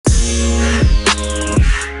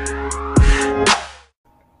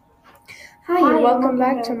welcome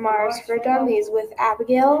back to Mars for Dummies with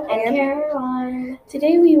Abigail and Caroline.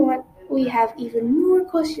 Today we have even more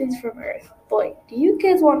questions from Earth. Boy, do you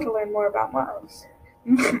kids want to learn more about Mars?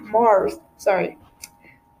 Mars, sorry.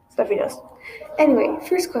 Stuffy nose. Anyway,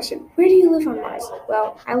 first question, where do you live on Mars?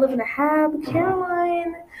 Well, I live in a hab.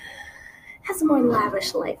 Caroline has a more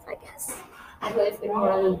lavish life, I guess. I live in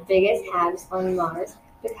one of the biggest habs on Mars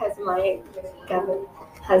because my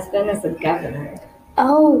husband is a governor.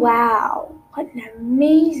 Oh, wow. What an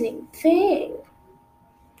amazing thing.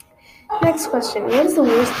 Next question. What is the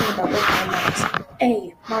worst thing about living on Mars?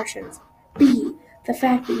 A. Martians. B. The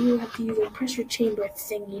fact that you have to use a pressure chamber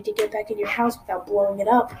thingy to get back in your house without blowing it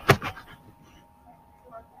up.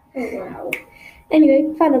 Oh, wow.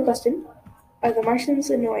 Anyway, final question. Are the Martians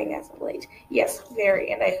annoying as of late? Yes,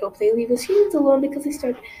 very, and I hope they leave us humans alone because they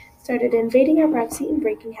started invading our privacy and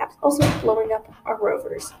breaking habs, also blowing up our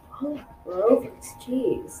rovers. Oh, rovers,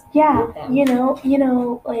 jeez. Yeah, you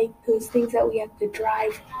know, like those things that we have to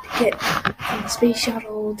drive to get from the space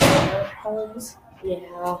shuttle to our homes.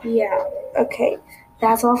 Yeah. Okay,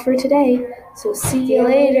 that's all for today. So see you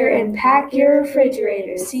later and pack your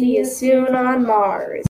refrigerator. See you soon on Mars.